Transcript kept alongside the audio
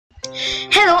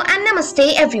Hello and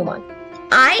Namaste everyone.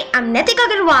 I am Netika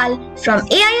Agarwal from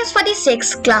AIS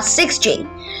 46 Class 6J,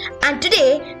 and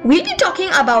today we'll be talking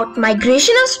about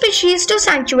migration of species to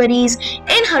sanctuaries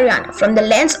in Haryana from the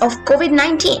lens of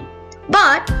Covid-19.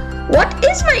 But what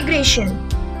is migration?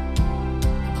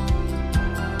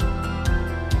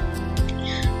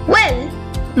 Well,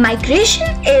 migration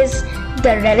is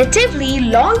the relatively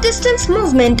long-distance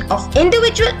movement of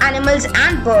individual animals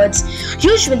and birds,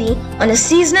 usually on a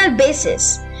seasonal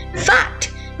basis.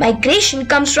 Fact, migration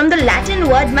comes from the Latin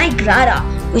word migrare,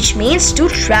 which means to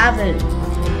travel.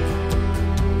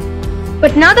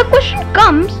 But now the question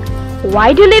comes,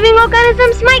 why do living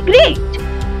organisms migrate?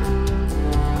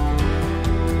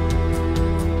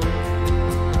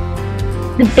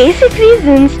 The basic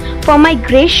reasons for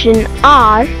migration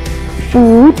are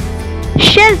food,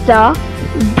 shelter,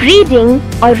 breeding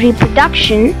or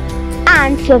reproduction,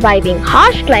 and surviving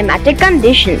harsh climatic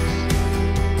conditions.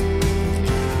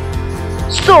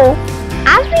 So,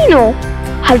 as we know,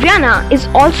 Haryana is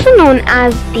also known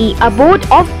as the abode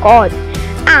of God,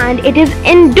 and it is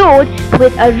endowed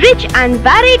with a rich and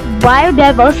varied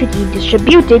biodiversity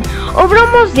distributed over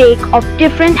a mosaic of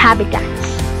different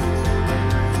habitats.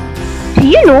 Do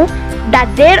you know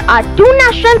that there are 2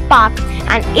 national parks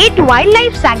and 8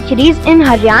 wildlife sanctuaries in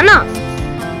Haryana?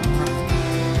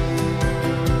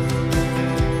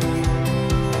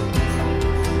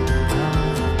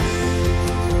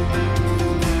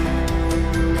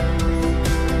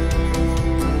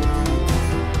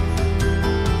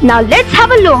 Now let's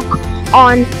have a look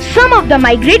on some of the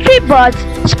migratory birds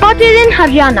spotted in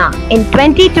Haryana in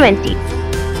 2020.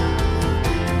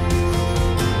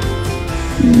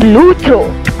 Blue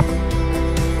throat,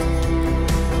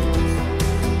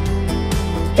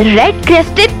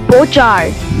 red-crested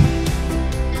pochard,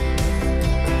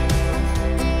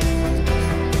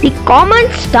 the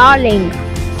common starling,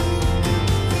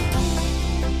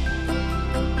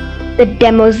 the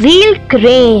demoiselle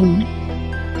crane,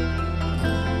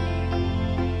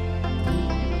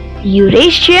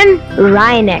 Eurasian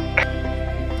wryneck,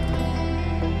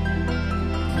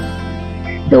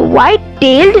 the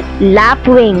white-tailed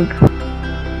lapwing,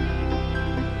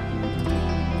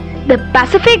 the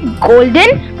Pacific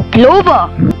golden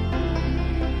plover,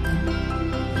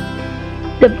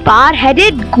 the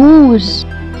bar-headed goose.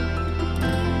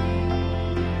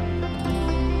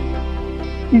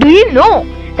 Do you know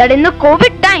that in the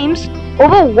COVID times,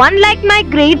 over 1 lakh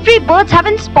migratory birds have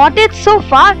been spotted so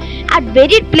far at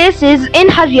varied places in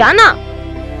Haryana?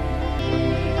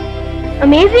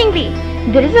 Amazingly,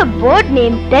 there is a bird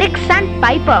named Derrick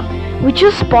sandpiper which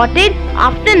was spotted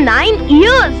after 9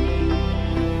 years.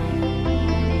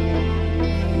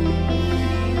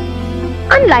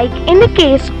 Unlike in the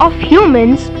case of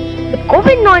humans, the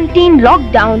COVID-19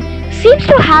 lockdown seems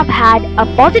to have had a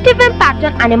positive impact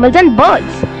on animals and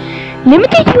birds.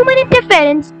 Limited human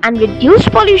interference and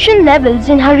reduced pollution levels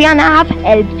in Haryana have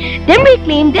helped them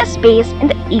reclaim their space in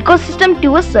the ecosystem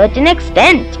to a certain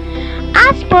extent.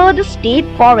 As per the state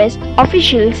forest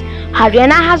officials,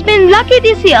 Haryana has been lucky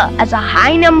this year as a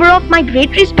high number of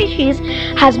migratory species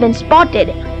has been spotted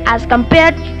as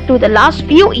compared to the last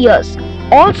few years.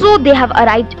 Also, they have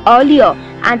arrived earlier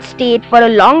and stayed for a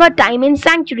longer time in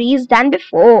sanctuaries than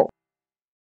before.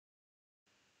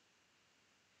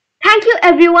 Thank you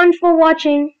everyone for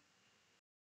watching.